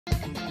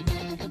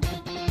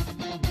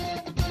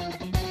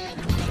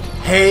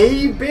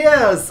Hey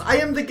bears, I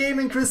am the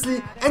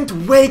Gaming-Grizzly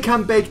and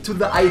welcome back to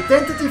the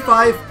Identity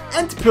V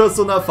and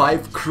Persona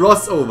 5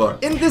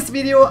 crossover. In this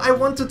video I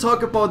want to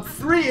talk about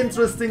three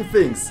interesting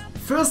things.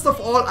 First of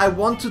all, I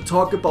want to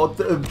talk about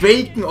the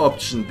Awaken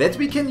option that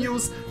we can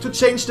use to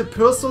change the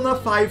Persona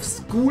 5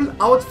 school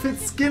outfit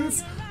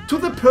skins to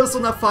the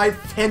Persona 5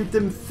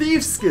 Phantom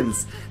Thief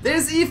skins.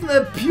 There's even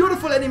a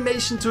beautiful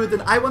animation to it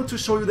and I want to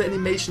show you the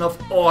animation of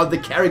all the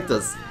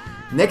characters.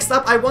 Next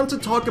up, I want to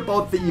talk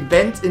about the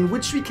event in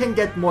which we can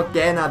get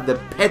Morgana the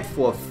pet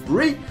for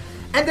free.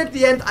 And at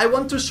the end, I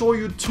want to show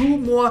you two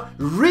more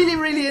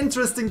really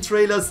interesting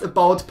trailers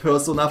about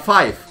Persona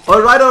 5.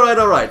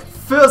 Alright.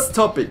 First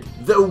topic,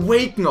 the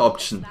Awaken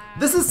option.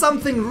 This is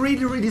something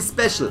really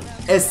special.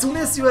 As soon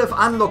as you have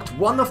unlocked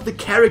one of the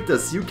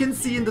characters, you can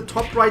see in the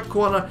top right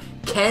corner,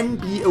 can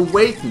be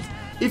awakened.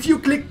 If you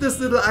click this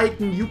little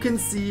icon, you can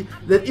see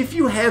that if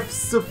you have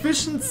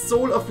sufficient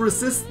Soul of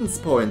Resistance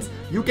points,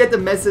 you get a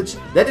message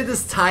that it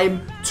is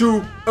time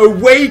to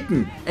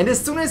awaken. And as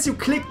soon as you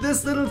click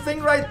this little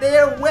thing right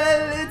there,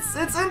 well,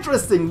 it's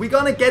interesting. We're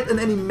gonna get an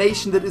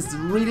animation that is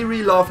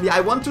really lovely.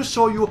 I want to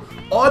show you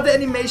all the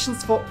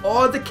animations for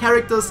all the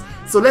characters,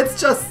 so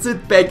let's just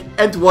sit back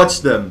and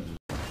watch them.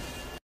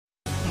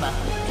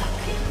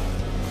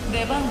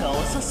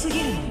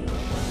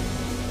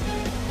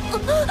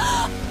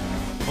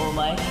お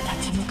前が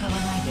立ち向かわな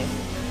いで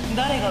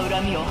誰が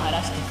恨みを晴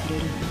らしてくれ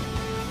るんだ。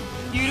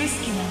許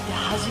す気なんて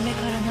初め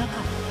からなかっ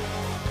た。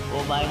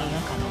お前の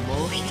中の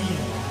もう一人の女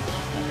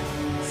が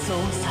そう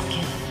叫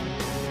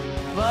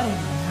ぶ。我は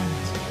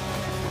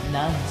汝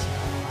は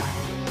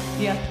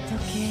やっと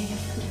契約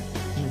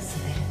結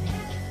べるね。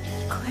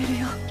聞こえる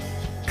よ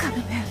カル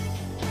メン。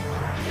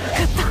分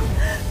かっ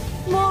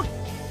た、もう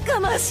我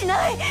慢し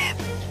ない。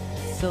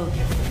そう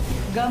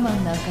我慢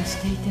なんか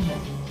していても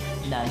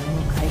何も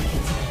解決でき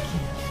ない。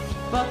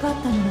分かった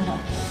のなら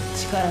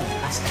力を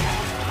貸してやる。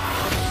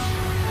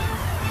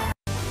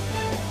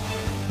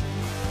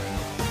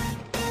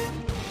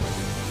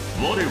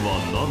我は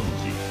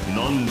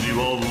汝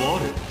は我。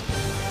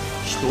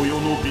人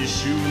世の美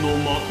醜の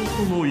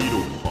誠のいろ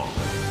は。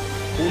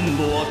今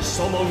度は貴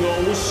様が教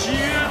え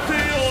てや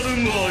る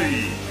がい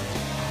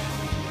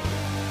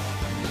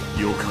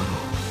い。よかろう。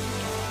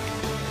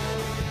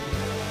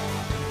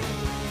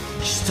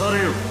来たれ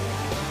よ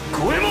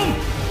五右衛門。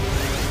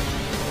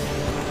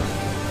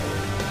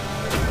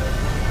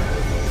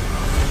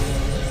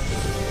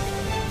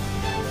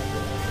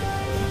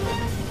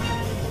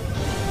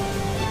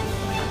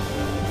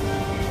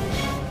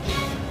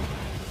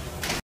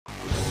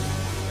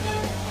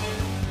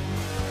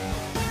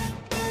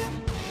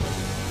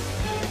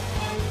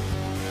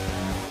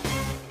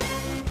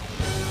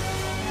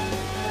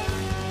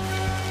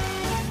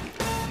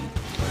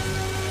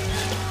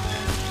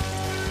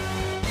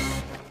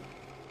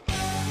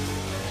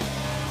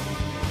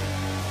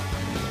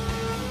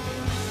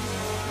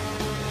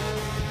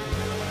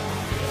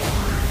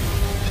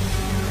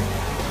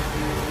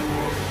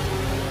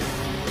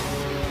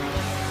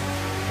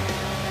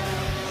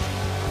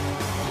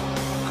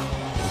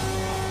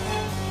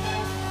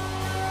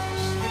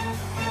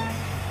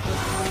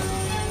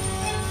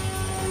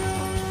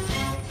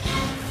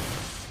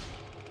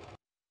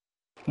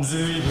随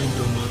分と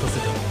待たせ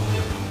たものよ。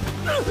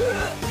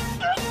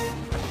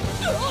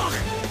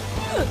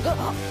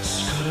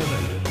力が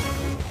いる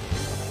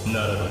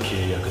ならば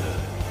契約だ。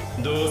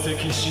どうせ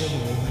消し屋も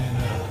おめえ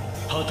なら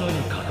旗に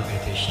掲げ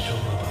て人を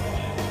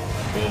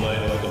お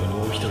前の中の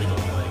もう一人のお前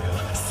が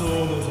そう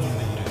望んでい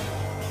る。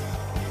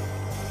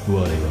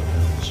我は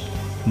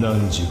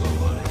汝は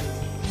我。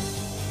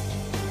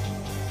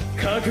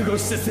覚悟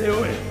して背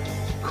負え。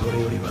こ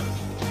れよりは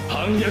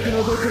反逆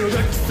のドクロが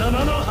貴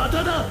様の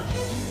旗だ。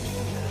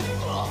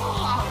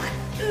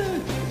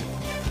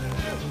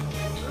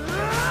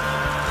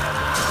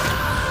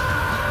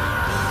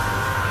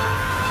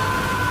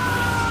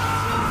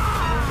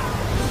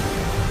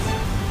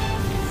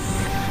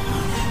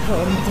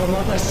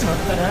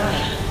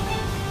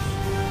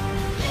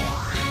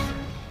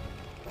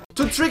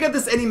To trigger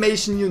this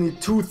animation you need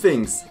two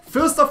things.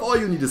 First of all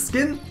you need a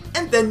skin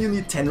and then you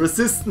need 10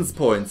 resistance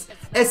points.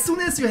 As soon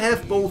as you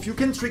have both you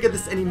can trigger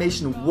this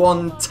animation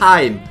one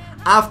time.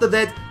 After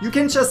that you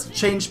can just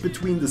change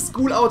between the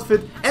school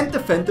outfit and the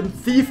Phantom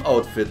Thief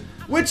outfit.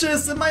 Which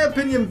is, in my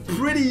opinion,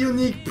 pretty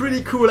unique,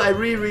 pretty cool. I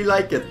really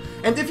like it.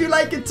 And if you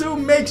like it too,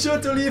 make sure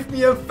to leave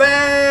me a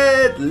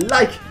fat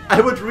like.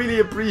 I would really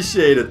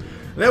appreciate it.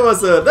 That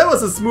was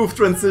a smooth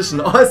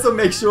transition. Also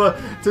make sure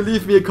to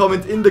leave me a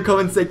comment in the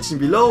comment section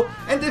below.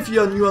 And if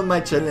you are new on my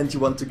channel and you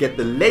want to get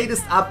the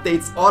latest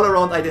updates all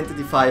around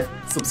Identity V,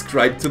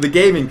 subscribe to the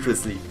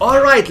Gaming-Grizzly.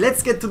 Alright,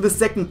 let's get to the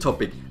second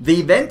topic.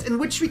 The event in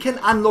which we can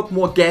unlock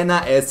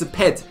Morgana as a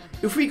pet.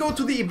 If we go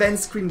to the event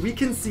screen, we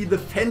can see the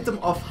Phantom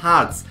of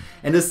Hearts.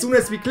 And as soon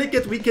as we click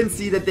it, we can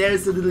see that there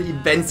is a little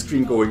event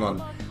screen going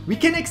on. We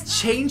can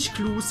exchange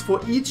clues for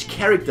each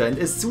character, and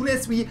as soon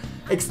as we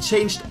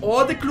exchanged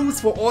all the clues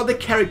for all the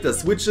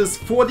characters, which is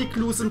 40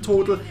 clues in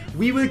total,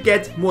 we will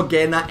get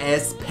Morgana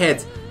as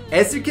pet.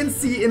 As you can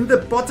see in the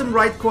bottom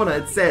right corner,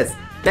 it says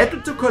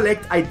Battle to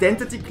collect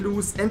identity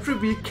clues and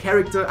reveal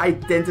character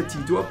identity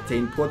to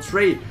obtain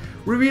portrait.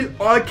 Reveal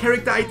all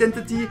character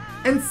identity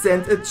and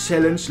send a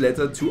challenge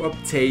letter to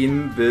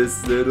obtain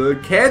this little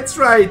cat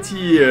right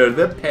here,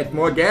 the pet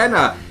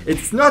Morgana.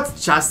 It's not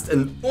just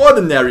an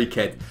ordinary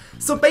cat.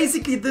 So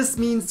basically this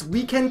means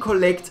we can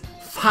collect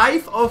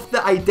 5 of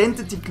the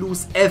identity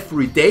clues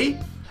every day,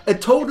 a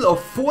total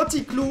of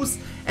 40 clues,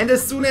 and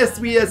as soon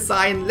as we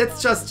assign,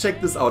 let's just check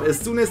this out, as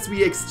soon as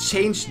we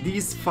exchange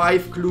these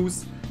 5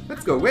 clues,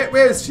 let's go,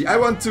 where is she? I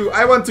want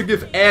to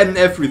give Anne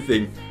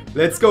everything.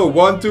 Let's go,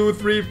 1, 2,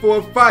 3,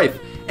 4,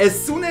 5. As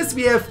soon as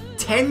we have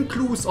 10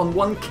 clues on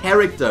one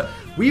character,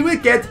 we will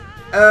get,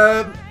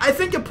 I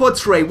think, a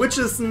portrait, which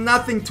is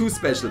nothing too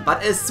special.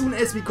 But as soon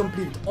as we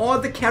complete all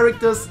the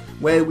characters,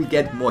 well, we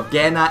get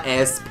Morgana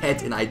as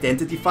pet in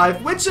Identity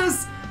 5, which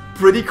is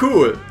pretty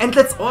cool. And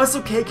let's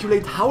also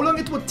calculate how long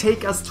it would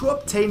take us to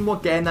obtain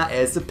Morgana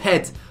as a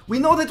pet. We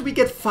know that we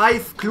get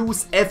 5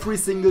 clues every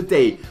single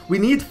day. We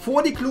need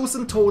 40 clues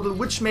in total,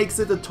 which makes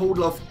it a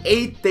total of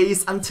 8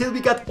 days until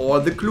we got all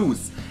the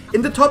clues.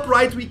 In the top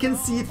right we can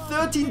see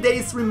 13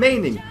 days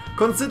remaining.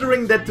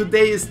 Considering that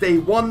today is day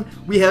 1,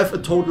 we have a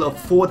total of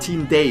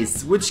 14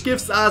 days, which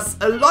gives us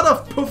a lot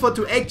of puffer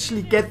to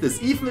actually get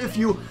this. Even if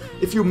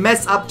you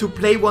mess up to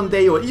play 1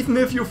 day, or even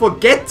if you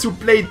forget to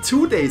play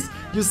 2 days,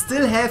 you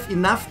still have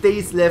enough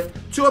days left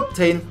to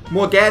obtain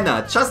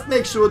Morgana. Just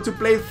make sure to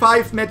play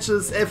 5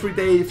 matches every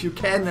day if you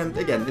can, and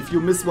again, if you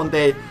miss 1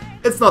 day,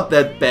 it's not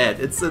that bad,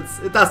 it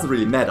doesn't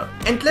really matter.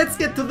 And let's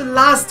get to the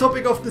last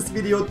topic of this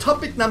video,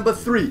 topic number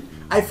 3.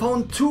 I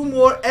found 2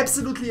 more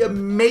absolutely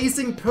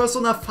amazing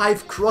Persona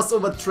 5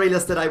 crossover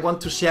trailers that I want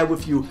to share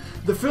with you.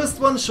 The first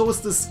one shows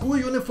the school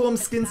uniform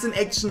skins in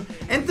action,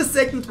 and the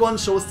second one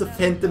shows the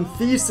Phantom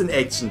Thieves in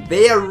action.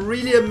 They are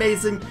really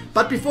amazing,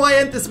 but before I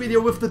end this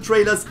video with the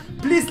trailers,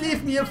 please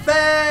leave me a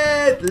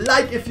fat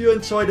like if you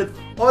enjoyed it.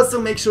 Also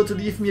make sure to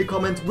leave me a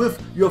comment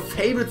with your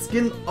favorite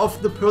skin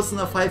of the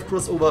Persona 5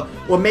 crossover,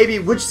 or maybe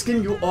which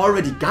skin you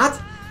already got.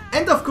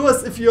 And of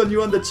course, if you're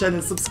new on the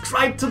channel,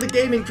 subscribe to the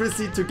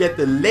Gaming-Grizzly to get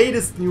the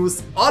latest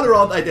news all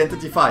around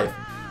Identity 5.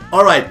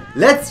 Alright,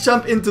 let's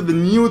jump into the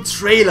new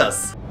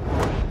trailers.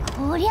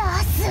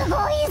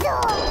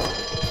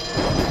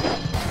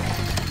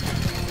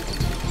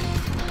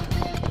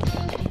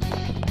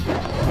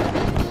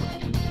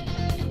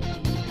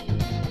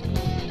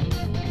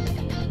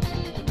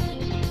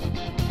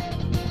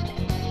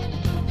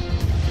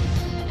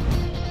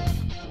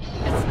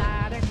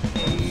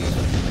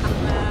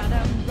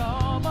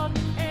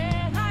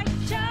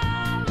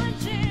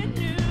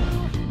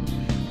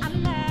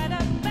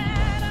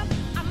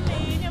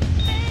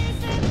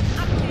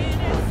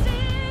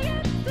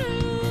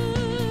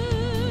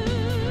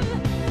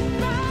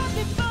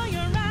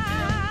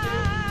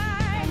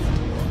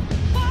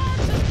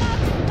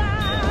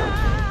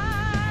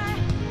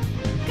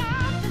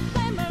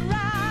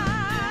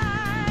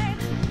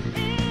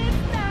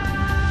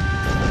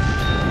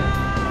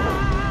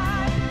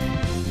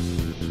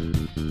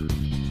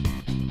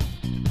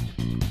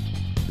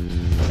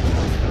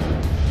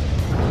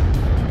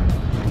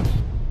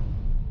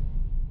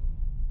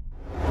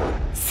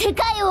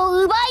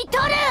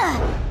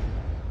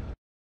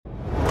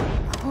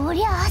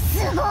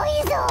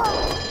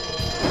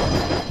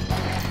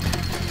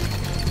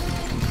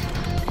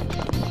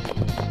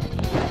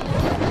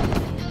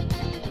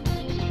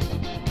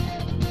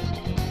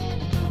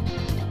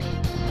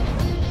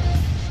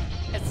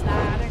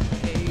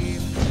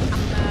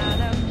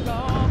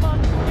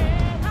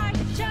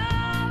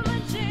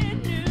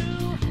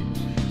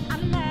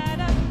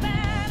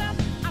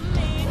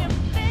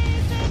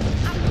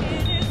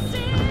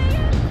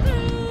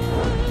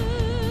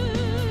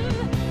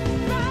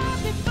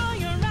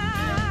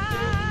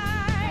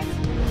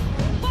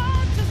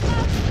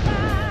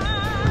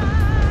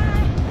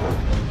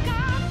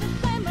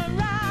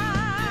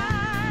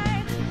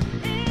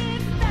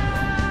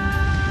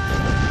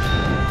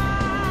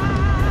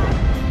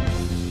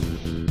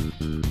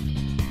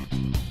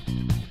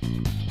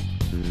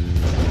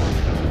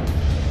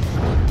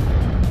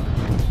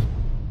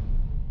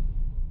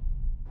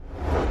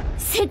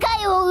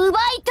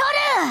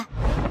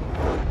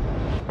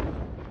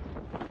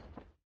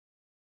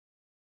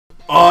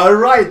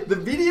 Alright, the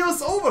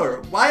video's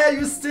over. Why are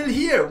you still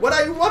here? What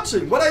are you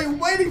watching? What are you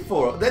waiting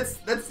for? That's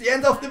the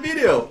end of the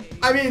video.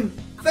 I mean,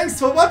 thanks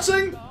for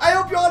watching. I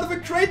hope you all have a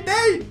great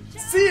day.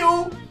 See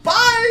you.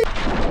 Bye.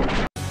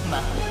 ま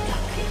った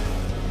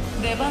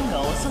く出番が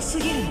遅す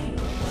ぎるのよ。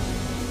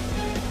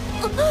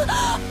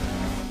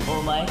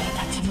お前が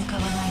立ち向か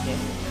わないで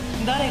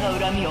誰が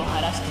恨みを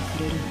晴らして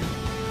くれるの。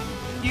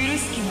許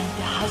す気なん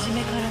て初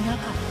めからな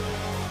かっ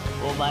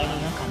た。お前の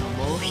中の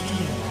もう一人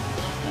の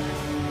あな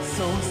たが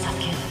そう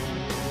叫ぶ。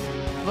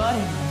我は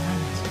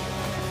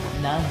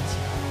汝は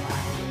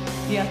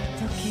やっ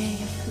と契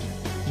約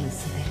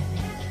結べるね。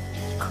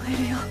聞こえ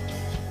るよ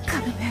カ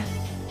ルメン。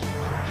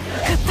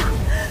分かっ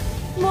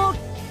た。もう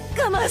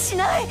我慢し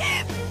ない。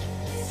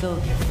そう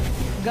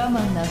我慢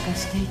なんか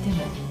していて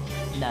も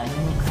何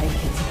も解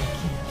決でき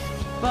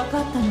ない。分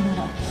かったのな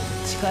ら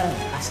力を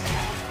貸して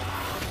やる。